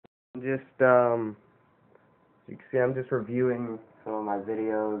Just you can see I'm just reviewing some of my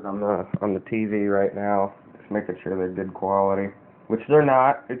videos on the TV right now, just making sure they're good quality, which they're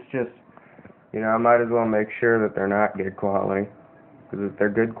not. It's just, I might as well make sure that they're not good quality, because if they're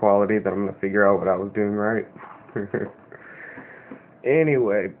good quality, then I'm gonna figure out what I was doing right.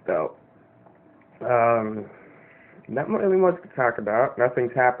 Anyway, though, not really much to talk about.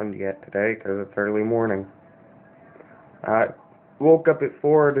 Nothing's happened yet today because it's early morning. I woke up at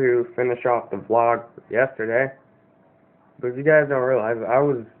 4 to finish off the vlog yesterday. But you guys don't realize, I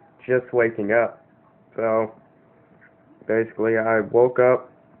was just waking up. So, basically, I woke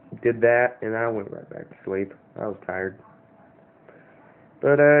up, did that, and I went right back to sleep. I was tired.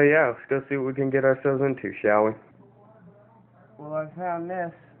 But, yeah, let's go see what we can get ourselves into, shall we? Well, I found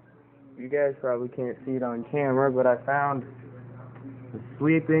this. You guys probably can't see it on camera, but I found a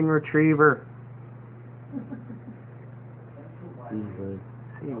sleeping retriever.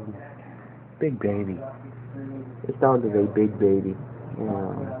 Big baby. This dog is a big baby.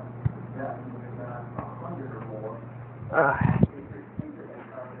 I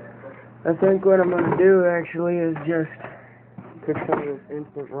think what I'm gonna do actually is just cook some of this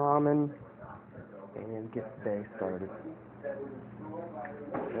instant ramen and get the day started.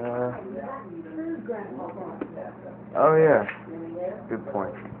 Oh yeah, good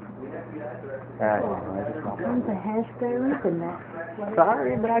point. There's a hash brown in that.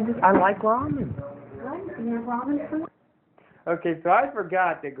 Sorry, but I like ramen. Right, you have ramen food? Okay, so I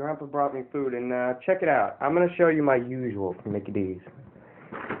forgot that Grandpa brought me food, and check it out. I'm gonna show you my usual from Mickey D's,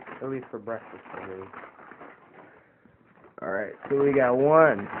 at least for breakfast for me. All right, so we got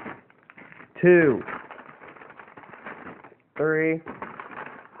 1, 2, 3,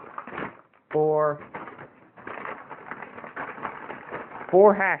 4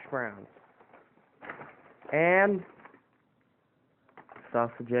 hash browns and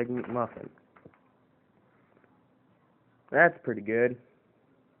sausage egg McMuffin. That's pretty good.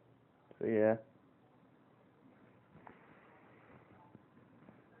 So yeah.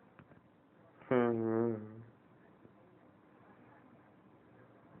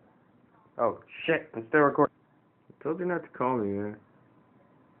 Oh shit! I'm still recording. I told you not to call me, man.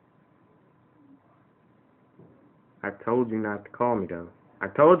 I told you not to call me, though. I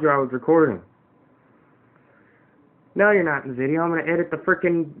told you I was recording. No, you're not in the video. I'm gonna edit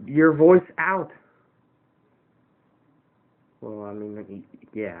your voice out. Well, I mean,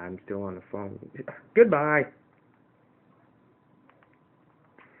 yeah, I'm still on the phone. Goodbye.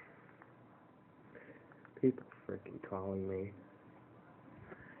 People freaking calling me.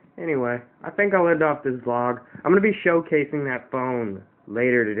 Anyway, I think I'll end off this vlog. I'm gonna be showcasing that phone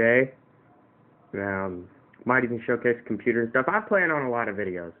later today. Might even showcase computer and stuff. I plan on a lot of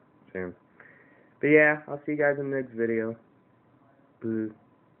videos soon. But yeah, I'll see you guys in the next video. Boo.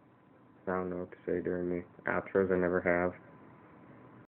 I don't know what to say during the outros. I never have.